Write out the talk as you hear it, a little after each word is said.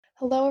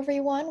Hello,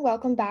 everyone.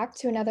 Welcome back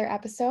to another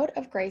episode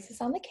of Grace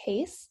is on the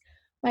Case.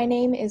 My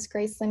name is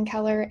Grace Lynn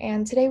Keller,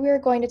 and today we are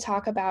going to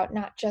talk about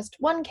not just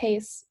one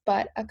case,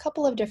 but a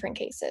couple of different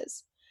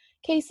cases.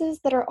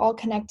 Cases that are all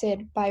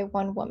connected by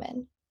one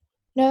woman.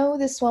 No,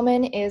 this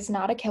woman is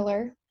not a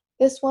killer.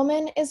 This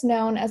woman is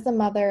known as the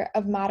mother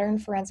of modern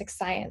forensic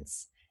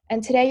science.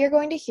 And today you're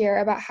going to hear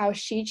about how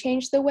she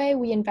changed the way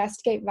we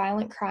investigate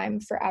violent crime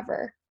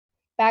forever.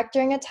 Back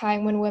during a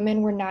time when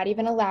women were not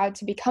even allowed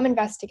to become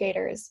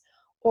investigators,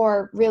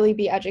 or really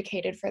be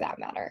educated for that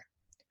matter.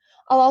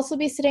 I'll also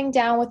be sitting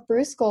down with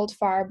Bruce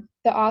Goldfarb,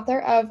 the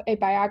author of a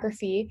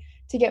biography,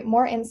 to get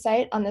more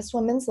insight on this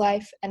woman's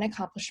life and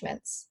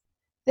accomplishments.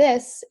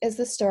 This is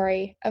the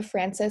story of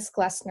Frances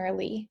Glessner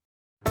Lee.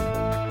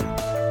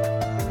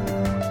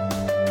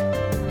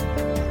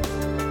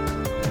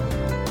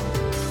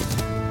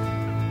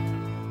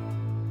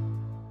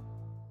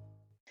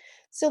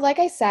 So like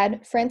I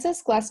said,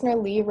 Frances Glessner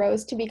Lee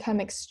rose to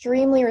become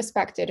extremely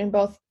respected in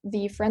both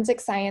the forensic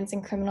science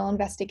and criminal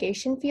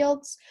investigation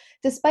fields,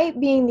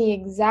 despite being the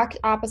exact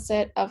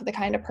opposite of the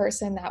kind of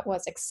person that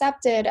was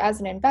accepted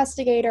as an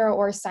investigator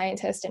or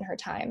scientist in her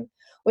time,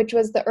 which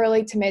was the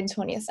early to mid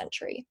 20th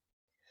century.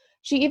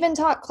 She even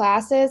taught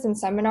classes and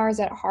seminars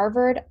at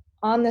Harvard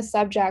on the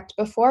subject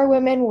before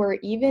women were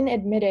even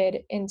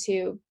admitted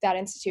into that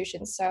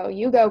institution. So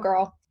you go,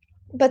 girl.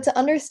 But to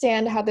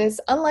understand how this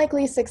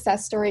unlikely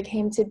success story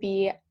came to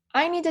be,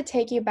 I need to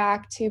take you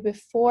back to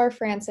before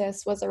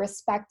Frances was a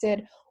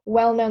respected,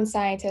 well-known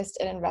scientist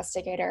and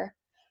investigator,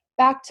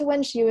 back to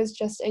when she was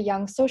just a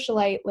young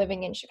socialite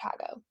living in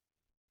Chicago.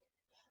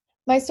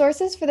 My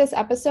sources for this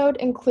episode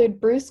include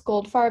Bruce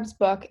Goldfarb's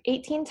book,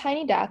 18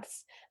 Tiny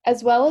Deaths,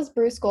 as well as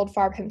Bruce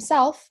Goldfarb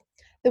himself,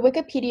 the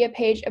Wikipedia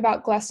page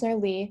about Glessner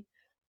Lee,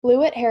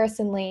 Blewett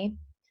Harrison Lee,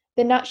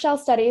 the Nutshell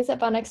Studies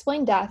of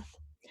Unexplained Death,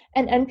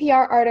 an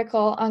NPR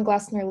article on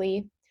Glessner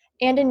Lee,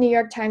 and a New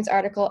York Times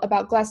article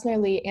about Glessner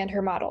Lee and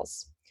her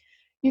models.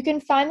 You can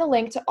find the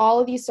link to all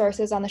of these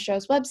sources on the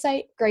show's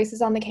website,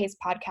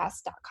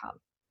 gracesontheCasePodcast.com.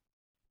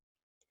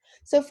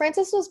 So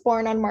Frances was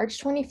born on March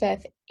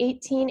 25th,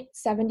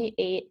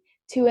 1878,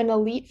 to an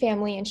elite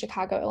family in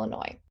Chicago,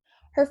 Illinois.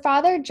 Her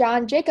father,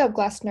 John Jacob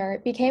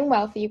Glessner, became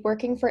wealthy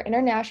working for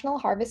International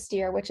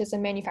Harvester, which is a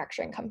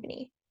manufacturing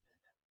company.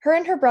 Her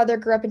and her brother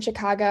grew up in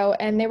Chicago,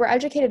 and they were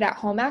educated at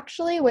home,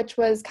 actually, which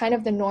was kind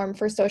of the norm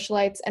for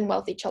socialites and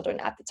wealthy children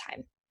at the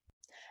time.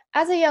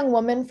 As a young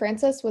woman,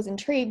 Frances was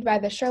intrigued by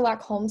the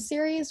Sherlock Holmes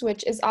series,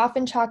 which is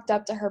often chalked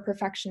up to her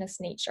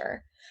perfectionist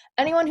nature.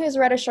 Anyone who's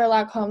read a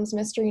Sherlock Holmes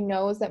mystery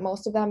knows that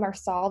most of them are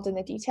solved in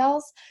the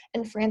details,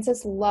 and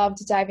Frances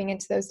loved diving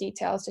into those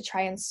details to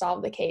try and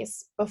solve the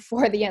case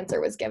before the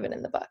answer was given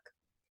in the book.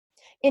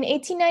 In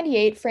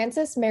 1898,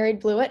 Frances married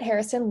Blewett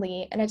Harrison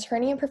Lee, an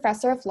attorney and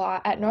professor of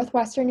law at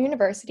Northwestern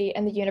University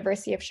and the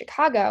University of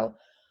Chicago,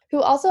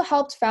 who also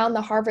helped found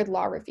the Harvard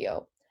Law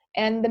Review.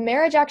 And the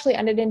marriage actually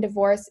ended in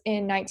divorce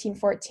in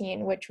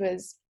 1914, which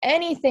was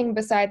anything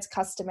besides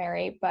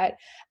customary, but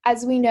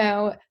as we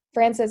know,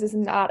 Frances is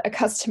not a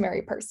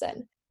customary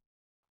person.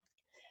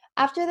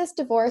 After this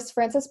divorce,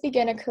 Frances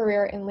began a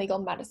career in legal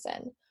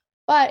medicine.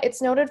 But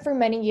it's noted for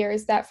many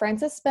years that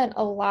Frances spent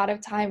a lot of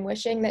time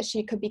wishing that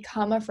she could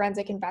become a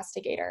forensic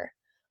investigator,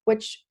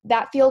 which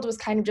that field was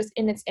kind of just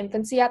in its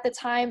infancy at the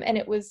time, and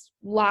it was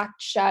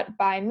locked shut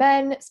by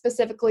men,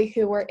 specifically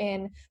who were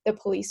in the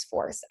police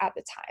force at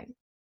the time.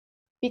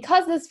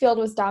 Because this field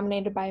was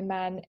dominated by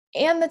men,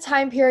 and the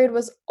time period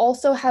was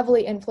also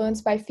heavily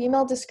influenced by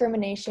female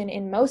discrimination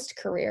in most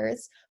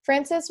careers,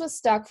 Frances was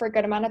stuck for a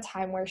good amount of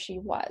time where she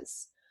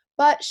was.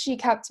 But she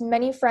kept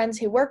many friends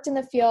who worked in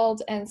the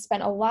field and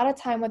spent a lot of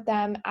time with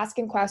them,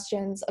 asking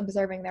questions,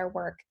 observing their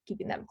work,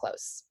 keeping them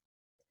close.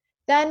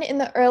 Then, in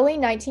the early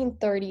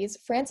 1930s,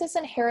 Frances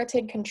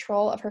inherited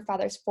control of her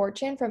father's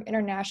fortune from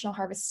International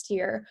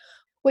Harvester,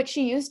 which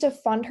she used to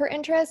fund her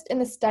interest in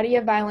the study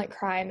of violent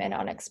crime and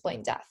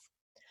unexplained death.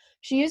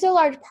 She used a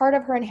large part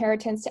of her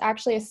inheritance to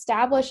actually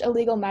establish a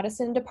legal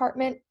medicine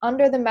department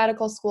under the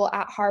medical school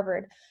at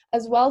Harvard,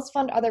 as well as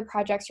fund other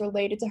projects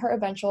related to her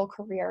eventual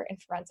career in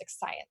forensic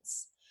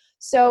science.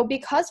 So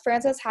because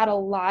Frances had a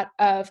lot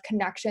of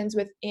connections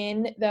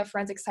within the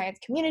forensic science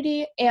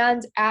community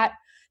and at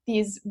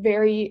these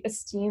very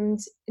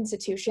esteemed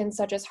institutions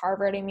such as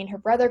Harvard, I mean, her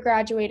brother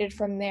graduated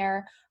from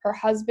there. Her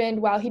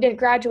husband, while he didn't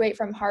graduate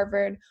from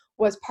Harvard,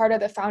 was part of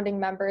the founding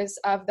members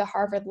of the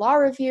Harvard Law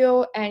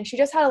Review, and she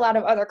just had a lot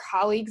of other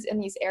colleagues in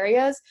these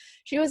areas.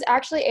 She was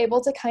actually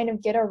able to kind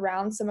of get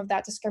around some of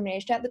that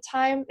discrimination at the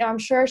time. Now, I'm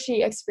sure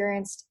she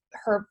experienced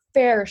her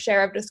fair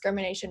share of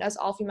discrimination, as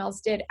all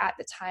females did at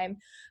the time,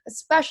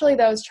 especially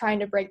those trying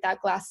to break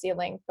that glass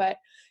ceiling. But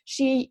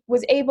she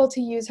was able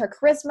to use her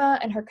charisma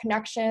and her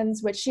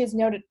connections, which she is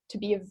noted to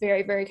be a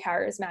very, very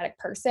charismatic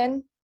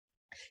person.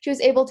 She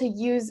was able to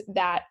use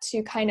that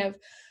to kind of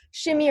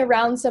shimmy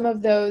around some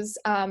of those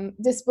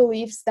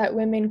disbeliefs that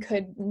women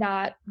could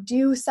not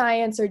do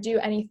science or do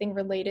anything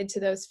related to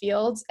those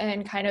fields,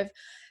 and kind of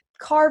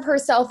carve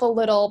herself a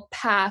little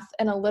path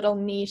and a little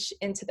niche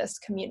into this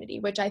community,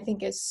 which I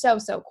think is so,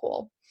 so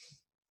cool.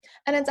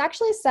 And it's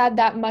actually said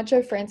that much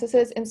of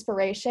Frances's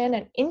inspiration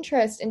and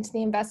interest into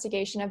the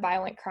investigation of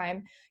violent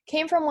crime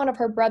came from one of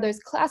her brother's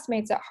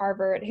classmates at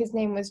Harvard, whose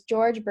name was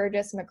George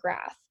Burgess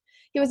McGrath.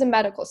 He was a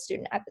medical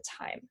student at the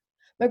time.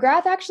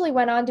 McGrath actually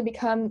went on to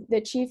become the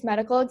chief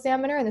medical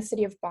examiner in the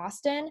city of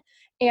Boston,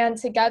 and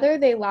together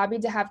they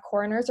lobbied to have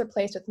coroners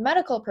replaced with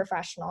medical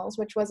professionals,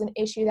 which was an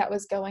issue that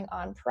was going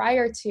on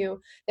prior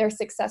to their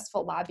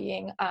successful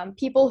lobbying.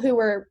 People who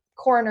were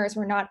coroners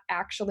were not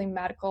actually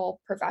medical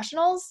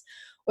professionals,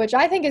 which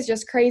I think is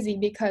just crazy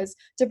because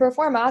to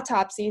perform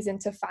autopsies and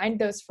to find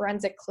those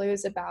forensic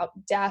clues about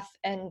death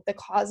and the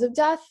cause of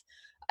death,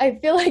 I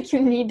feel like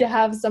you need to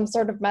have some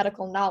sort of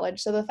medical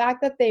knowledge. So the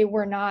fact that they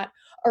were not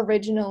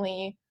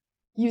originally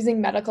using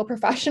medical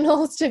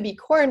professionals to be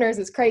coroners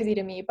is crazy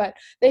to me, but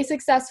they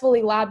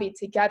successfully lobbied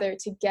together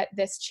to get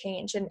this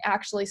change and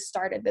actually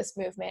started this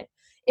movement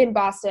in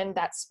Boston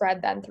that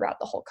spread then throughout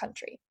the whole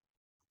country.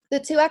 The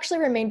two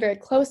actually remained very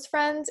close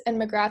friends,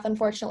 and McGrath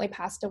unfortunately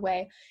passed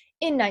away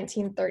in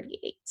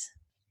 1938.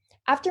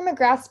 After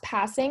McGrath's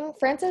passing,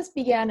 Frances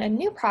began a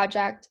new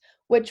project,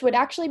 which would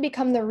actually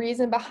become the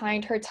reason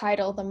behind her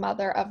title, The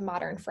Mother of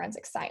Modern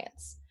Forensic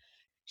Science.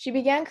 She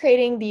began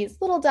creating these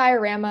little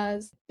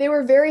dioramas. They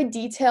were very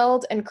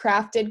detailed and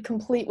crafted,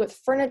 complete with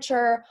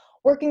furniture,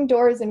 working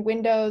doors and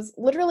windows,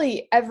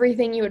 literally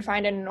everything you would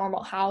find in a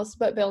normal house,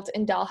 but built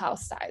in dollhouse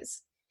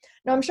size.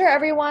 Now, I'm sure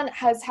everyone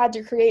has had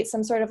to create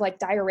some sort of like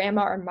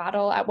diorama or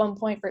model at one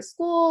point for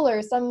school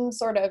or some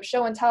sort of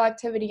show and tell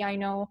activity. I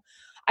know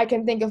I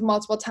can think of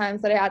multiple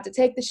times that I had to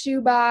take the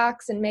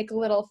shoebox and make a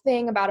little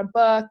thing about a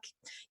book.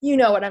 You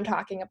know what I'm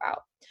talking about.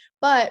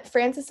 But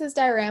Frances's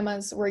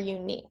dioramas were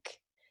unique.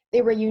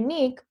 They were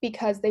unique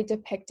because they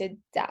depicted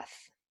death.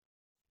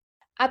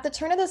 At the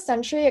turn of the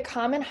century, a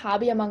common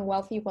hobby among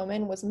wealthy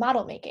women was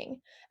model making,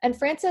 and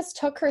Frances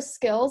took her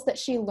skills that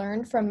she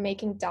learned from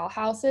making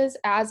dollhouses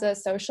as a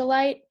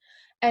socialite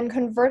and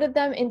converted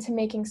them into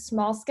making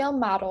small-scale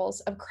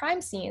models of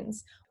crime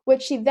scenes,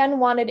 which she then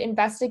wanted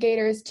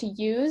investigators to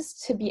use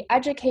to be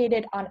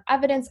educated on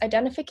evidence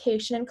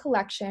identification and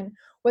collection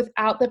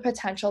without the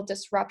potential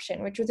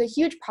disruption, which was a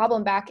huge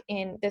problem back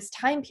in this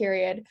time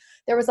period.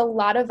 There was a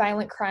lot of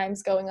violent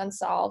crimes going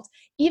unsolved.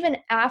 Even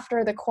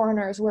after the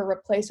coroners were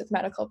replaced with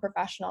medical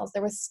professionals,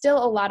 there was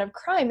still a lot of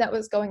crime that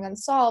was going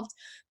unsolved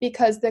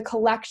because the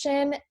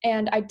collection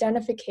and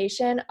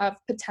identification of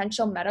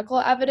potential medical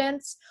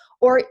evidence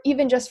or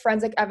even just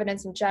forensic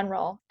evidence in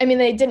general. I mean,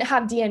 they didn't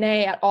have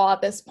DNA at all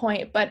at this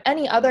point, but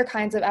any other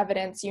kinds of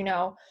evidence,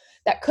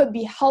 that could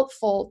be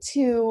helpful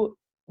to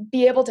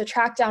be able to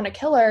track down a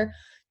killer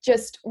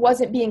just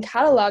wasn't being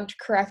cataloged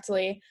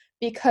correctly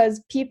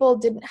because people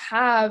didn't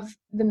have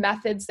the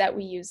methods that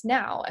we use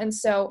now. And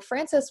so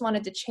Frances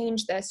wanted to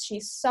change this.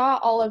 She saw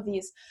all of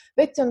these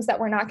victims that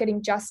were not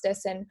getting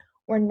justice and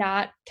were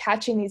not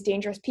catching these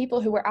dangerous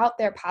people who were out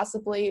there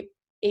possibly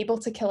able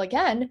to kill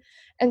again.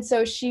 And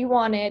so she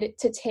wanted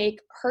to take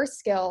her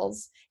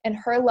skills and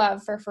her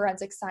love for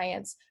forensic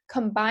science,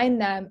 combine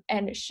them,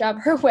 and shove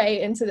her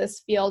way into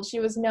this field. She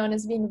was known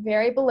as being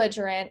very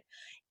belligerent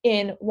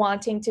in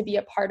wanting to be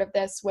a part of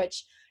this,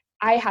 which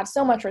I have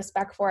so much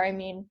respect for. I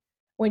mean,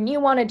 when you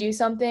want to do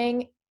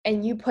something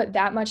and you put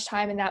that much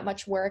time and that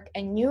much work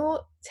and you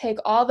take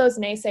all those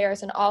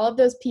naysayers and all of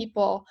those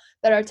people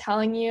that are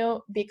telling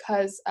you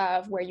because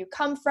of where you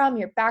come from,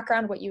 your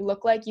background, what you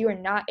look like, you are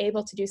not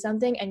able to do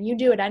something and you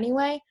do it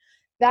anyway,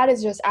 that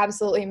is just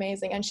absolutely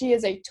amazing. And she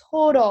is a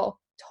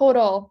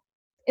total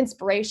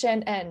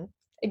inspiration and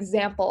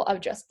example of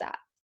just that.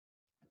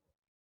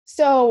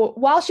 So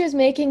while she was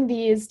making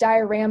these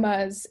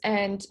dioramas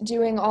and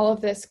doing all of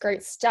this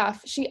great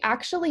stuff, she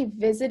actually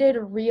visited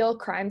real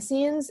crime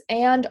scenes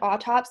and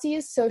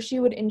autopsies so she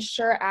would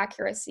ensure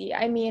accuracy.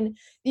 I mean,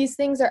 these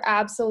things are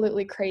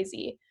absolutely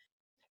crazy.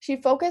 She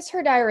focused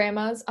her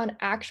dioramas on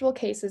actual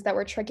cases that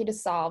were tricky to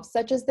solve,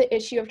 such as the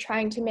issue of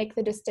trying to make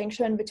the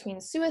distinction between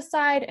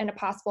suicide and a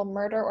possible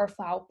murder or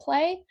foul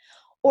play,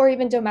 or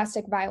even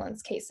domestic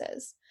violence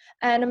cases.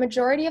 And a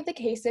majority of the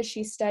cases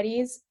she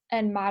studies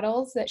and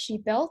models that she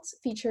built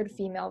featured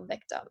female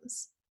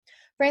victims.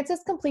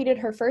 Frances completed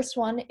her first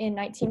one in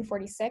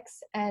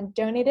 1946 and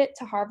donated it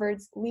to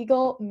Harvard's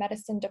legal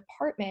medicine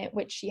department,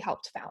 which she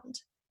helped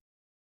found.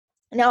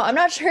 Now, I'm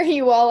not sure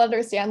you all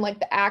understand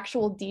the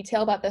actual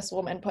detail that this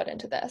woman put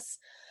into this.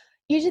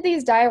 Each of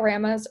these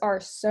dioramas are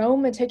so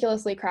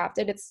meticulously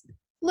crafted, it's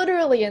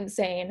literally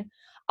insane.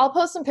 I'll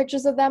post some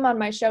pictures of them on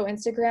my show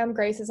Instagram,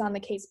 Grace is on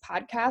the Case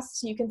podcast,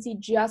 so you can see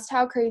just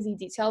how crazy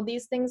detailed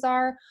these things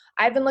are.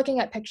 I've been looking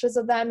at pictures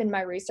of them in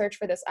my research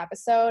for this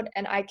episode,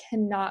 and I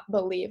cannot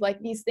believe,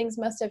 these things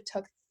must have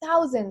took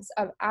thousands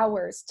of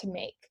hours to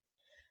make.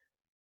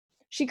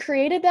 She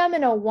created them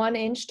in a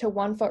 1-inch to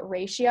 1 foot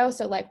ratio.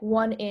 So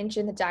 1 inch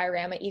in the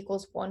diorama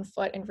equals 1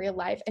 foot in real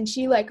life. And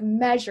she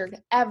measured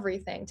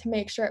everything to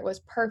make sure it was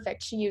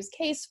perfect. She used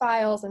case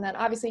files. And then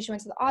obviously she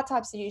went to the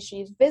autopsy.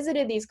 She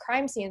visited these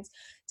crime scenes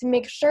to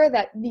make sure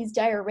that these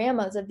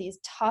dioramas of these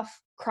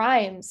tough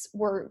crimes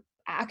were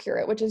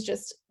accurate, which is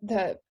just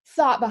the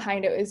thought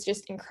behind it is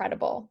just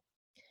incredible.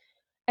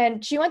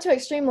 And she went to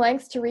extreme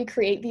lengths to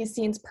recreate these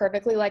scenes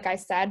perfectly, like I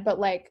said, but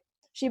like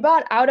she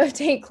bought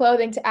out-of-date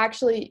clothing to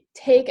actually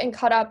take and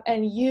cut up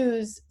and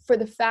use for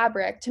the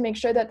fabric to make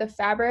sure that the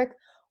fabric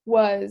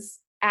was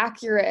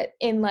accurate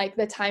in like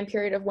the time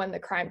period of when the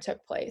crime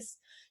took place.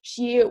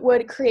 She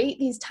would create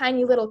these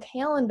tiny little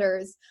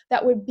calendars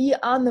that would be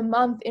on the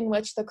month in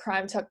which the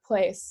crime took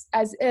place,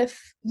 as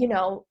if, you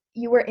know,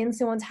 you were in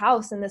someone's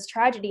house and this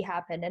tragedy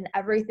happened and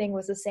everything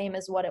was the same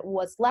as what it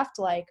was left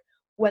like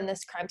when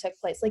this crime took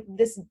place. Like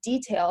this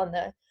detail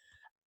and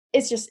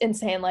it's just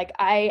insane. Like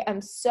I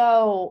am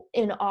so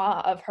in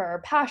awe of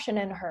her passion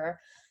and her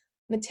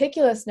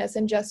meticulousness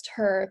and just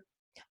her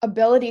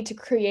ability to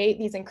create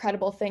these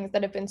incredible things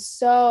that have been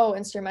so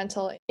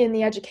instrumental in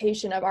the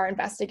education of our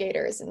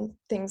investigators and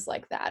things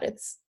like that.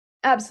 It's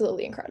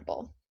absolutely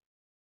incredible.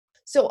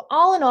 So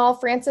all in all,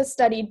 Frances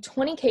studied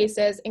 20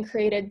 cases and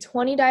created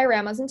 20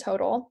 dioramas in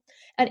total,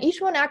 and each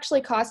one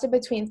actually costed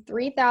between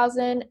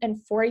 $3,000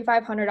 and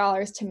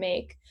 $4,500 to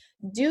make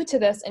due to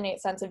this innate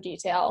sense of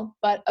detail.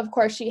 But of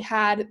course, she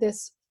had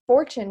this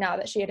fortune now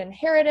that she had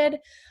inherited.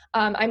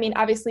 I mean,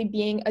 obviously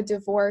being a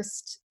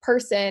divorced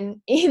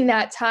person in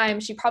that time,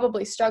 she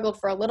probably struggled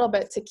for a little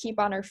bit to keep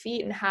on her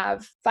feet and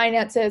have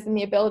finances and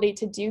the ability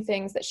to do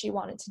things that she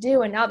wanted to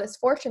do. And now this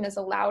fortune has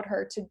allowed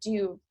her to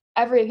do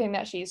everything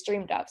that she's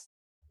dreamed of.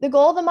 The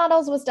goal of the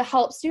models was to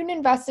help student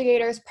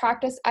investigators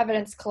practice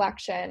evidence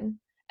collection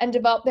and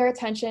develop their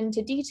attention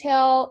to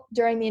detail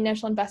during the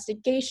initial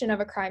investigation of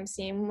a crime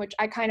scene, which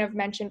I kind of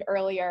mentioned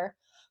earlier.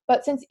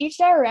 But since each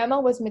diorama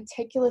was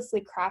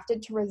meticulously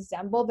crafted to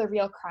resemble the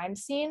real crime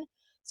scene,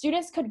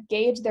 students could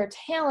gauge their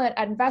talent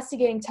at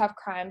investigating tough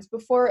crimes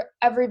before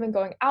ever even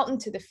going out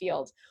into the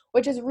field,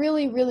 which is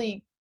really,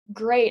 really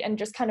great and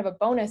just kind of a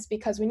bonus,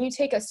 because when you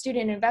take a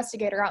student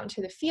investigator out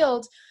into the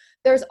field,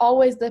 there's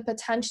always the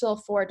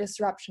potential for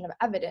disruption of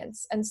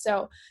evidence. And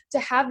so to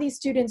have these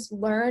students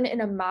learn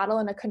in a model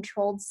in a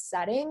controlled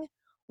setting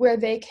where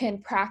they can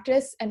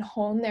practice and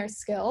hone their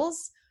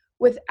skills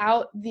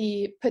without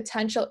the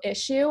potential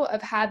issue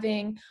of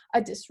having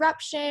a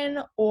disruption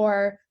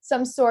or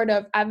some sort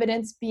of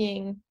evidence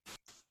being,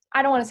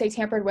 I don't want to say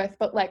tampered with,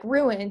 but like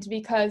ruined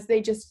because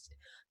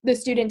the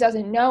student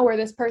doesn't know, or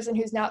this person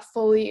who's not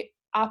fully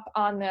up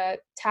on the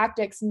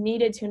tactics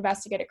needed to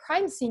investigate a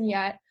crime scene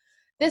yet.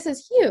 This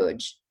is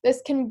huge.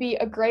 This can be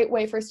a great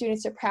way for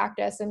students to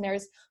practice, and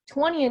there's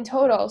 20 in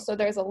total, so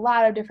there's a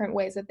lot of different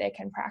ways that they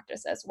can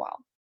practice as well.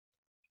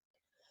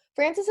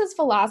 Frances's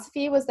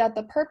philosophy was that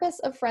the purpose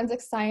of forensic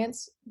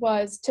science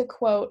was to,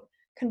 quote,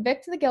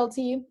 convict the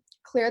guilty,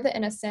 clear the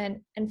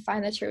innocent, and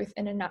find the truth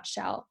in a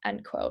nutshell,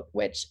 end quote,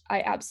 which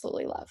I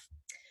absolutely love.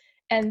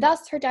 And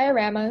thus her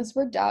dioramas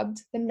were dubbed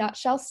the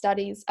nutshell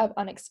studies of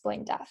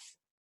unexplained death.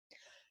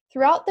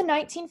 Throughout the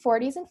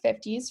 1940s and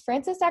 50s,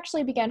 Frances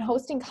actually began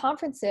hosting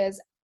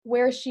conferences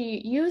where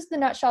she used the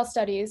nutshell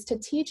studies to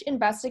teach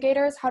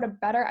investigators how to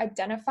better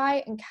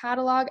identify and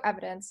catalog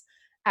evidence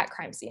at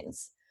crime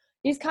scenes.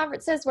 These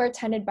conferences were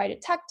attended by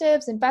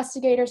detectives,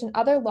 investigators, and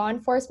other law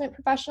enforcement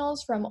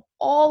professionals from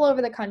all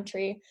over the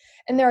country,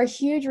 and they're a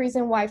huge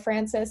reason why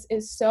Frances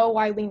is so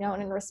widely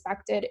known and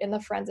respected in the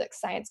forensic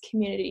science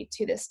community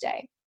to this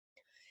day.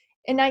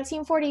 In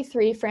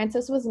 1943,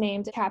 Frances was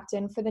named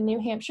captain for the New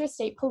Hampshire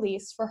State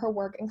Police for her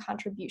work and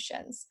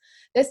contributions.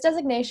 This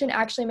designation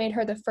actually made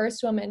her the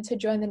first woman to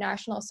join the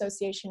National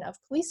Association of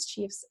Police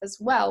Chiefs as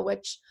well,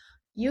 which,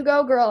 you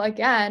go girl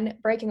again,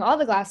 breaking all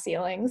the glass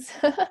ceilings.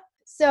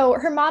 So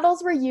her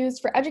models were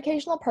used for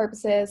educational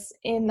purposes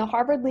in the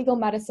Harvard Legal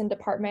Medicine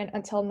Department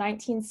until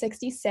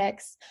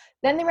 1966.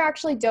 Then they were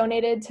actually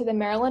donated to the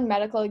Maryland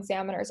Medical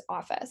Examiner's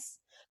Office.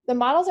 The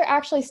models are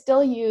actually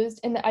still used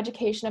in the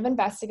education of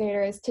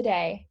investigators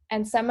today,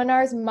 and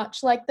seminars much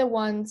like the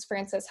ones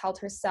Frances held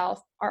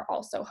herself are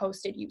also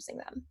hosted using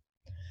them.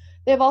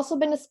 They have also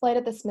been displayed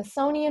at the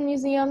Smithsonian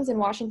Museums in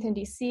Washington,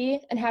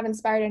 D.C., and have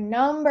inspired a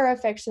number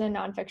of fiction and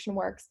nonfiction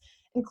works,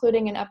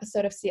 including an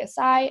episode of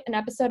CSI, an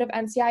episode of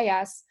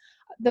NCIS,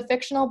 the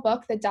fictional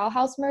book The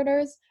Dollhouse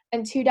Murders,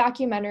 and 2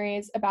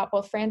 documentaries about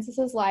both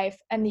Frances's life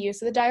and the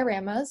use of the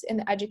dioramas in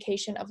the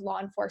education of law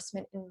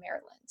enforcement in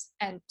Maryland,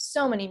 and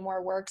so many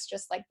more works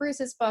just like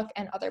Bruce's book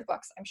and other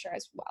books, I'm sure,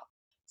 as well.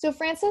 So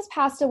Frances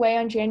passed away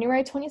on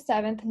January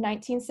 27,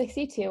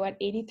 1962 at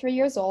 83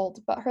 years old,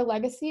 but her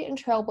legacy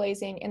and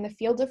trailblazing in the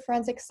field of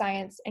forensic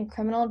science and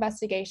criminal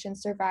investigation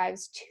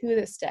survives to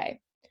this day.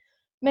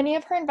 Many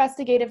of her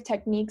investigative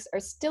techniques are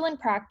still in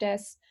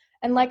practice,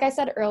 and like I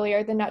said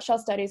earlier, the nutshell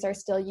studies are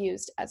still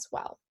used as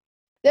well.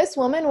 This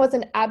woman was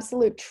an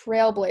absolute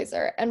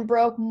trailblazer and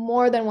broke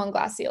more than one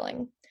glass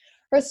ceiling.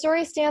 Her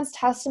story stands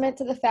testament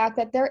to the fact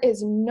that there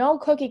is no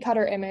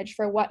cookie-cutter image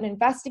for what an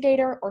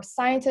investigator or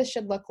scientist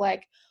should look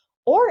like,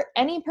 or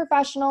any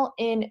professional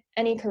in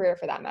any career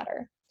for that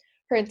matter.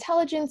 Her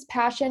intelligence,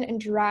 passion, and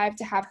drive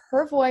to have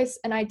her voice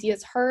and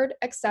ideas heard,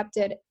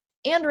 accepted,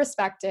 and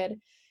respected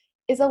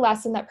is a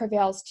lesson that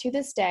prevails to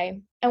this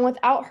day, and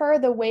without her,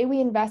 the way we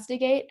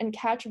investigate and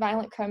catch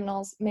violent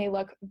criminals may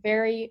look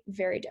very,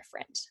 very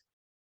different.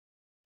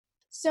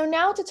 So,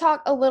 now to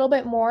talk a little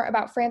bit more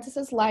about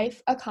Frances's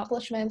life,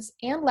 accomplishments,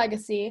 and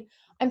legacy,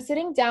 I'm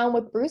sitting down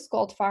with Bruce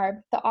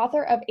Goldfarb, the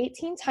author of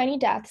 18 Tiny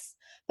Deaths,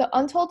 The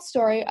Untold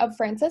Story of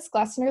Frances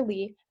Glessner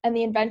Lee and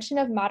the Invention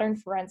of Modern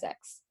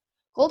Forensics.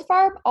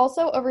 Goldfarb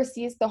also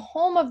oversees the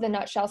home of the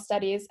nutshell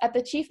studies at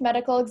the Chief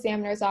Medical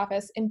Examiner's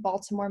Office in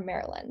Baltimore,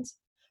 Maryland.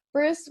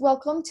 Bruce,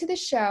 welcome to the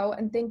show,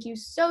 and thank you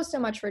so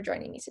much for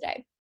joining me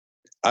today.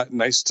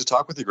 Nice to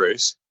talk with you,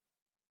 Grace.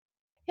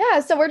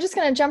 Yeah, so we're just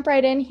going to jump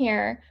right in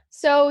here.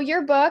 So,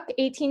 your book,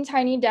 18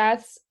 Tiny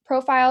Deaths,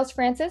 profiles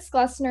Frances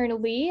Glessner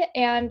Lee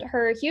and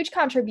her huge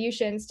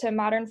contributions to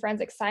modern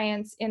forensic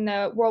science in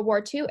the World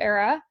War II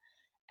era.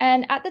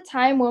 And at the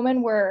time,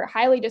 women were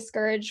highly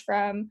discouraged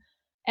from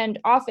and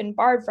often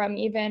barred from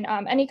even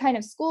any kind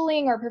of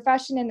schooling or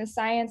profession in the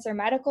science or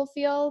medical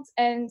fields.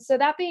 And so,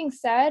 that being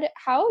said,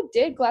 how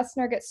did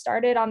Glessner get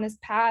started on this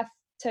path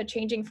to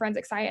changing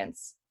forensic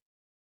science?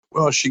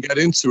 Well, she got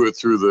into it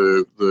through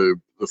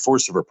the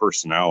force of her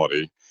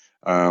personality.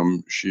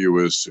 She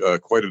was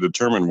quite a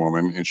determined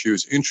woman, and she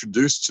was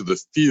introduced to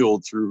the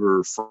field through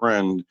her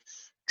friend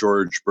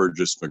George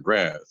Burgess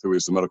McGrath, who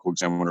is the medical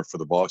examiner for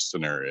the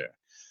Boston area.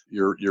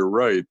 You're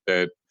right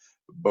that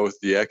both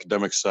the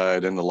academic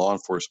side and the law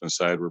enforcement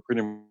side were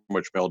pretty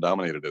much male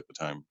dominated at the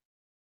time.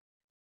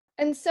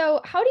 And so,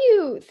 how do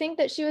you think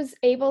that she was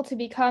able to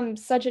become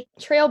such a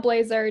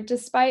trailblazer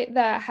despite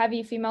the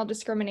heavy female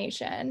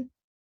discrimination?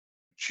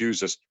 She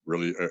was just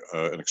really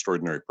an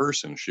extraordinary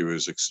person. She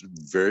was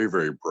very,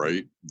 very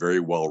bright, very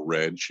well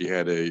read. She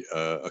had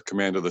a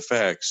command of the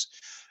facts.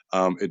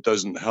 It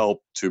doesn't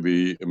help to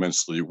be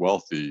immensely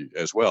wealthy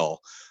as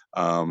well.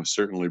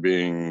 Certainly,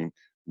 being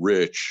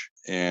rich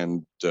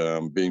and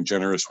being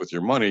generous with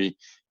your money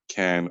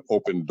can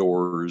open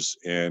doors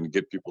and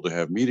get people to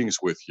have meetings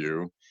with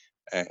you.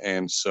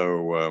 And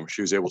so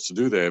she was able to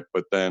do that.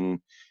 But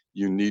then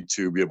you need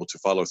to be able to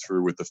follow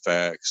through with the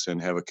facts and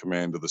have a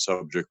command of the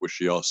subject, which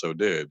she also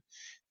did.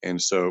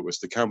 And so it was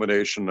the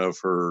combination of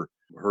her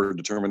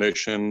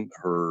determination,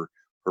 her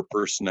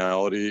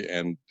personality,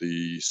 and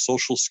the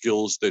social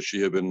skills that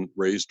she had been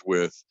raised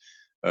with,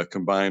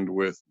 combined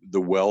with the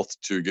wealth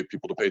to get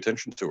people to pay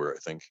attention to her, I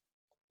think.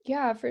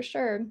 Yeah, for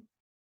sure.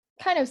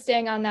 Kind of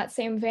staying on that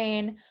same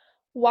vein,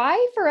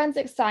 why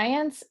forensic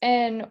science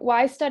and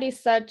why study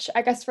such,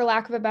 I guess, for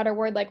lack of a better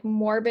word, like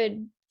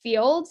morbid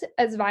fields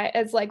as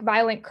as like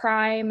violent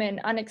crime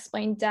and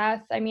unexplained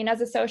death? I mean, as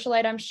a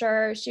socialite, I'm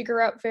sure she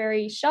grew up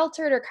very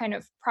sheltered or kind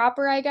of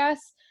proper, I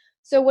guess.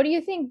 So, what do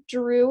you think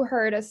drew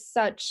her to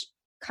such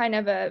kind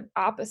of a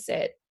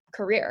opposite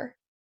career?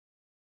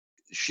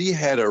 She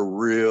had a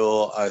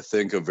real, I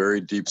think, a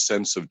very deep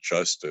sense of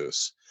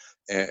justice,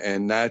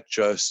 and not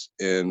just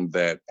in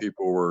that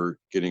people were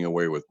getting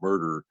away with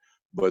murder,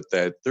 but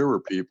that there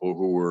were people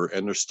who were,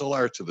 and there still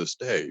are to this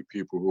day,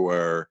 people who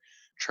are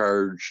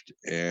charged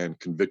and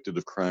convicted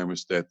of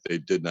crimes that they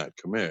did not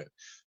commit.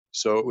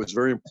 So it was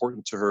very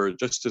important to her,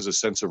 just as a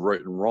sense of right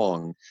and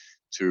wrong,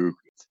 to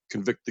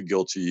convict the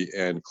guilty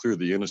and clear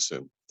the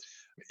innocent.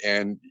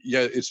 And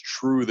yeah, it's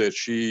true that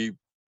she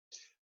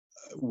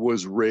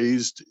was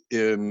raised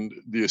in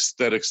the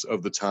aesthetics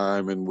of the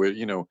time, and with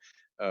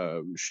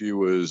she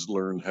was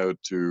learned how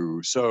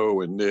to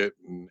sew and knit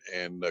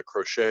and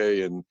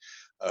crochet, and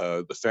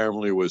the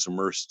family was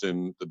immersed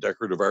in the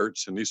decorative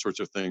arts and these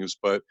sorts of things.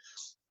 But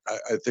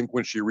I think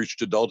when she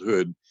reached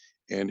adulthood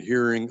and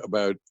hearing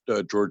about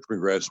George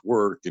McGrath's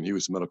work, and he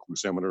was a medical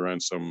examiner on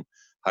some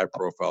high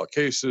profile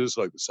cases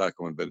like the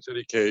Sacco and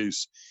Vanzetti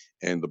case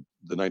and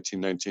the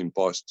 1919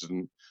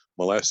 Boston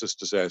molasses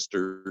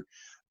disaster,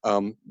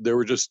 there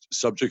were just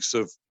subjects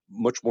of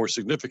much more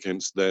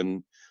significance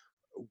than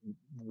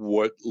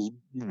what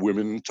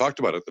women talked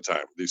about at the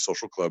time, these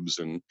social clubs.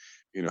 And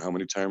how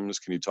many times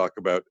can you talk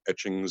about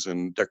etchings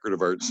and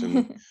decorative arts and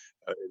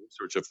these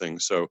sorts of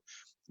things? So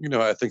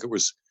I think it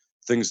was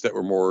things that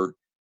were more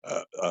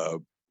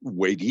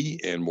weighty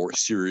and more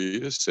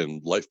serious,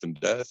 and life and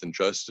death and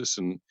justice,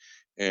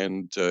 it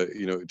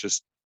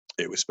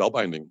was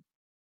spellbinding.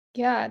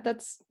 Yeah,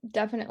 that's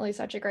definitely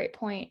such a great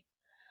point.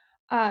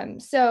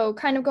 So,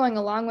 kind of going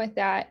along with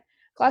that,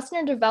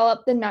 Glassner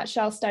developed the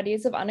nutshell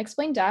studies of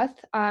unexplained death.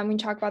 We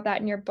talk about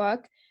that in your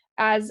book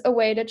as a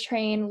way to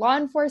train law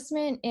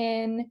enforcement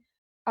in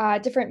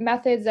different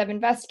methods of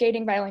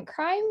investigating violent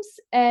crimes.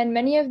 And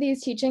many of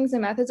these teachings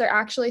and methods are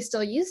actually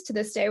still used to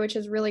this day, which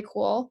is really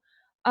cool.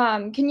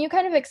 Can you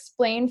kind of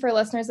explain for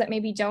listeners that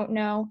maybe don't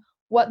know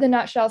what the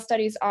nutshell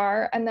studies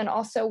are and then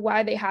also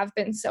why they have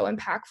been so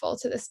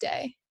impactful to this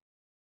day?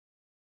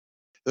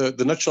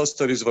 The nutshell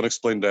studies of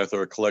unexplained death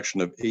are a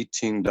collection of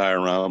 18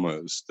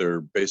 dioramas.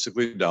 They're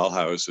basically doll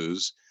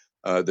houses.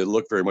 They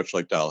look very much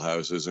like doll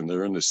houses, and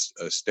they're in this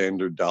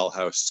standard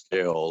dollhouse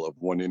scale of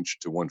 1 inch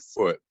to 1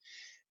 foot.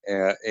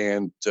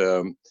 And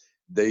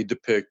they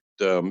depict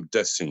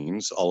death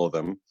scenes, all of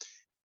them.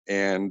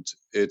 And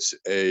it's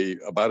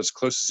about as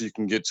close as you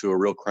can get to a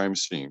real crime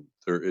scene.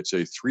 It's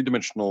a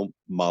three-dimensional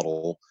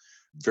model,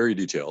 very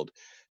detailed,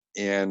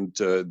 and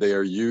they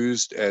are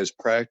used as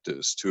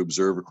practice to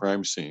observe a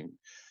crime scene.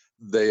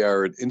 They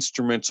are an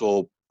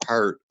instrumental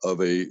part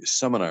of a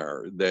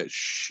seminar that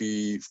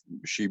she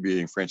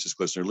being Frances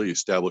Glessner Lee,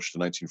 established in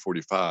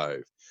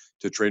 1945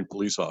 to train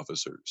police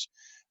officers.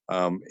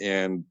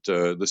 And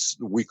this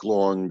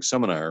week-long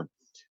seminar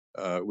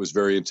was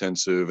very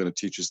intensive, and it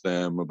teaches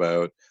them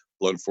about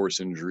blunt force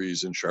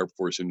injuries and sharp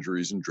force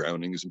injuries and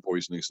drownings and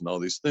poisonings and all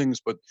these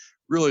things. But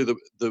really,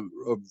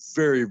 a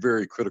very,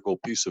 very critical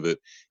piece of it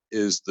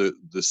is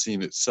the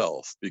scene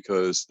itself,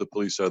 because the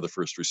police are the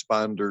first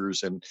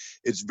responders, and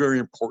it's very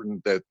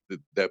important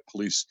that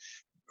police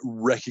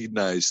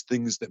recognize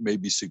things that may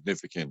be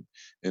significant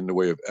in the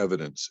way of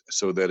evidence,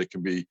 so that it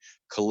can be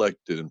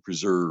collected and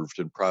preserved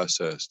and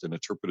processed and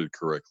interpreted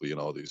correctly and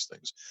all these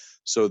things.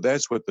 So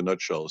that's what the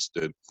Nutshells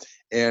did.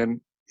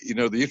 And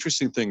the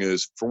interesting thing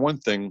is, for one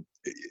thing,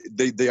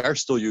 they are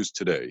still used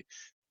today.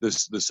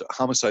 This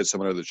homicide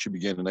seminar that she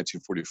began in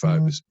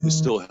 1945 is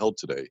still held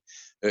today.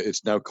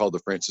 It's now called the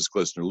Frances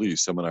Glessner Lee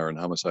Seminar on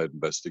Homicide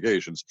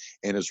Investigations,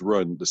 and is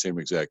run the same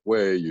exact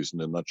way, using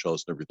the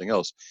nutshells and everything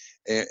else.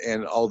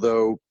 And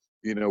although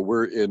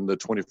we're in the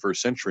 21st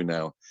century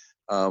now,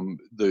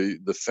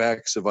 the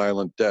facts of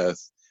violent death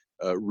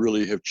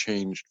really have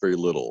changed very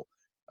little.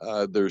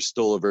 There's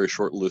still a very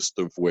short list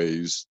of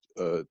ways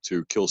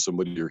to kill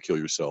somebody or kill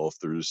yourself.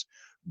 There's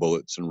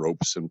bullets and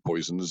ropes and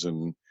poisons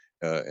and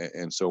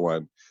so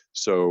on.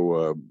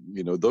 So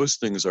those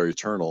things are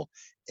eternal.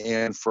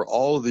 And for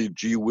all the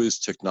gee whiz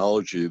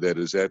technology that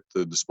is at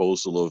the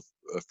disposal of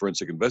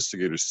forensic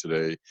investigators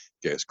today,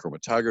 gas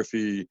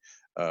chromatography,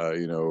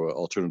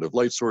 alternative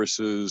light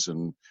sources,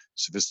 and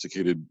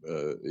sophisticated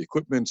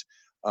equipment,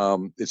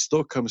 it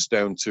still comes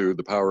down to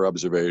the power of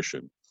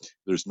observation.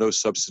 There's no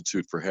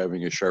substitute for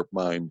having a sharp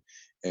mind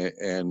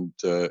and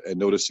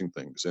noticing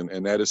things,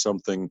 and that is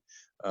something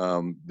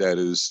that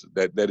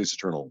is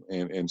eternal.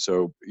 And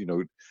so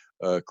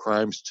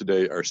crimes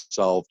today are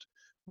solved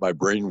by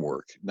brain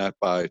work, not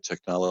by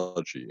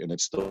technology, and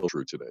it's still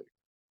true today.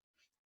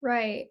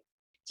 Right.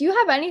 Do you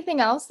have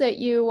anything else that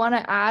you want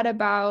to add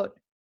about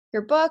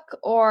your book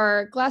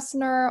or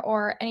Glessner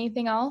or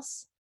anything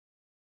else?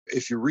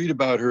 If you read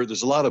about her,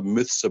 there's a lot of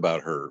myths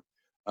about her.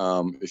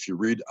 If you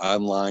read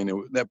online,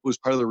 that was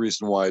part of the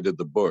reason why I did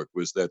the book,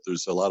 was that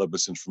there's a lot of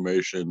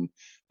misinformation,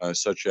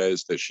 such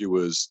as that she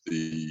was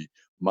the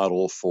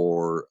model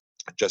for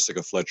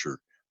Jessica Fletcher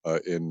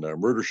in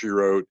Murder, She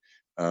Wrote,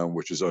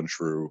 which is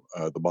untrue.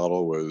 The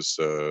model was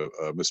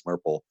Miss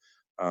Marple,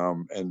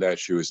 and that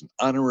she was an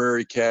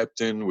honorary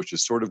captain, which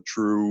is sort of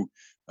true.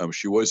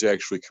 She was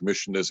actually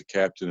commissioned as a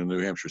captain in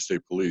New Hampshire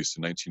State Police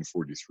in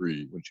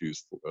 1943 when she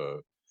was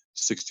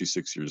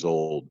 66 years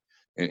old.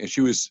 And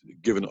she was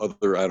given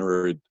other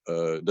honorary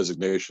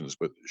designations,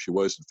 but she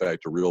was, in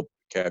fact, a real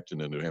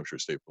captain in New Hampshire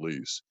State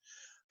Police.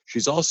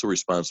 She's also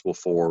responsible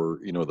for,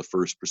 the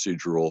first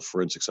procedural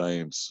forensic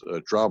science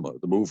drama,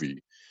 the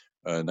movie,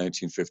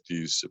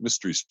 1950s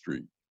Mystery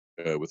Street,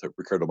 with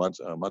Ricardo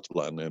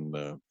Montalban.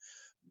 And,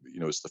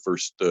 it's the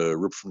first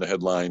ripped from the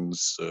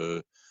headlines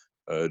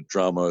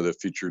drama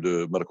that featured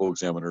a medical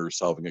examiner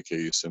solving a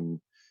case and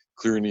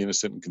clearing the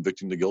innocent and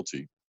convicting the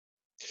guilty.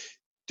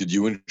 Did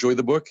you enjoy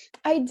the book?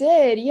 I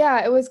did.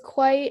 Yeah, it was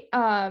quite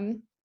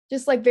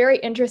just like very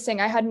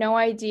interesting. I had no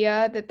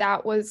idea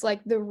that was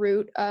like the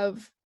root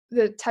of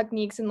the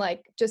techniques and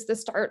like just the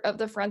start of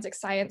the forensic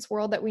science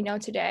world that we know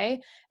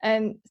today.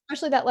 And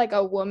especially that like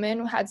a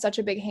woman had such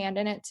a big hand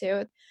in it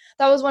too.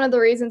 That was one of the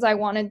reasons I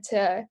wanted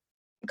to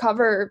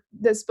cover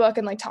this book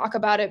and like talk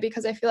about it,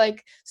 because I feel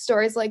like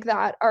stories like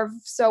that are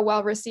so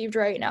well received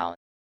right now.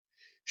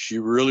 She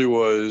really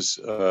was,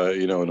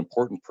 an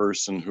important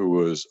person who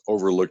was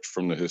overlooked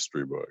from the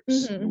history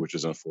books, which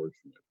is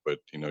unfortunate. But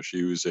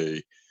she was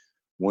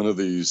one of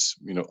these,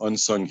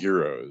 unsung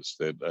heroes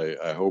that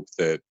I hope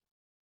that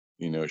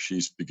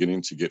she's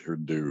beginning to get her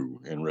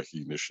due and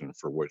recognition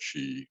for what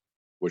she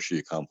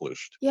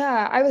accomplished.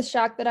 Yeah, I was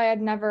shocked that I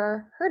had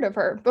never heard of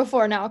her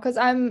before now, because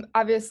I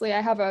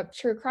have a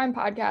true crime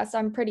podcast.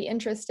 I'm pretty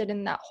interested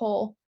in that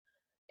whole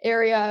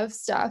area of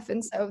stuff.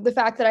 And so the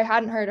fact that I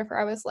hadn't heard of her,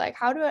 I was like,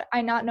 how do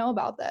I not know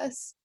about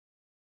this?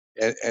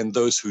 And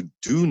those who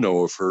do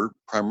know of her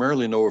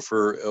primarily know of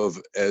her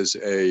as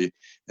an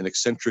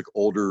eccentric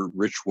older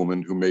rich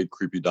woman who made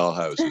creepy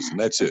dollhouses, and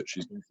that's it.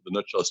 She's into the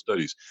nutshell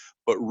studies,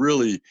 but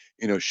really,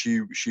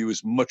 she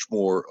was much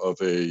more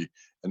of an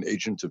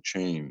agent of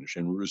change,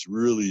 and was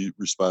really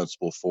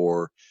responsible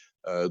for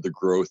the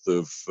growth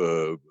of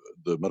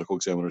the medical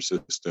examiner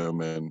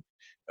system and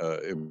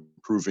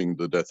improving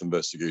the death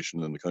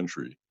investigation in the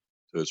country.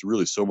 So it's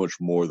really so much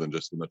more than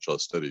just the nutshell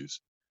studies.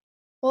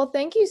 Well,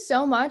 thank you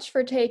so much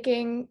for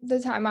taking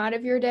the time out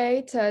of your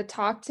day to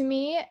talk to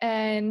me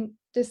and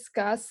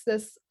discuss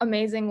this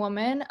amazing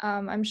woman.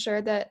 I'm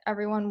sure that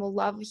everyone will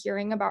love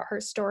hearing about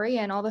her story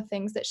and all the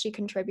things that she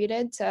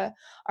contributed to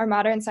our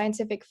modern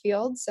scientific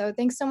field. So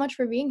thanks so much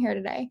for being here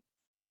today.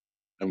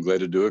 I'm glad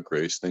to do it,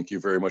 Grace. Thank you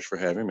very much for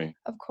having me.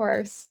 Of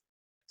course.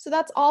 So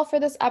that's all for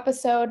this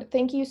episode.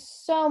 Thank you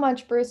so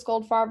much, Bruce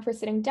Goldfarb, for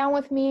sitting down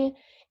with me.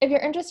 If you're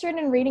interested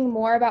in reading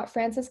more about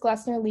Frances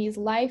Glessner Lee's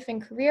life and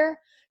career,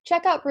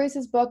 check out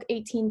Bruce's book,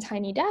 18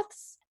 Tiny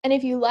Deaths. And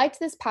if you liked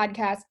this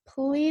podcast,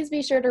 please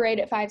be sure to rate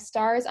it 5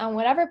 stars on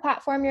whatever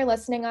platform you're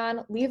listening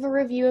on. Leave a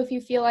review if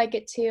you feel like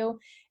it too.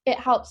 It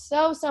helps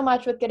so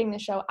much with getting the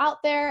show out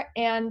there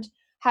and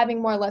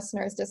having more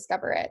listeners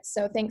discover it.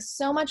 So thanks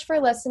so much for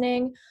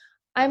listening.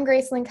 I'm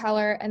Gracelyn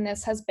Keller, and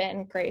this has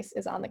been Grace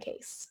is on the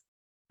Case.